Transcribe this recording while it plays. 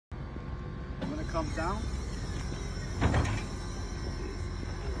it comes down.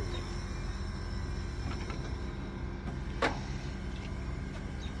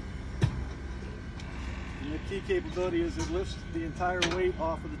 And the key capability is it lifts the entire weight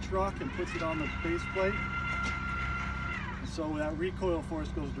off of the truck and puts it on the base plate. And so that recoil force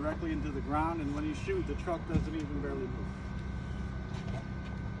goes directly into the ground, and when you shoot, the truck doesn't even barely move.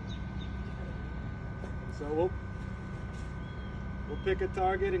 So we'll pick a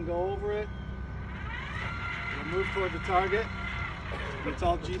target and go over it. We'll move toward the target. It's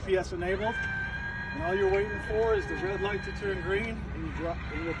all GPS enabled. And all you're waiting for is the red light to turn green, and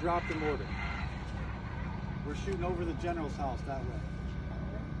you'll drop the mortar. We're shooting over the general's house that way.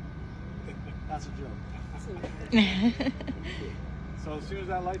 That's a joke. So as soon as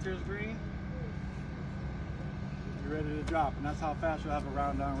that light turns green, you're ready to drop, and that's how fast you'll have a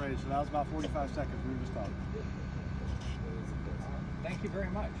round down range. So that was about 45 seconds we were starting. Thank you very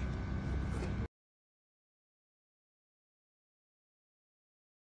much.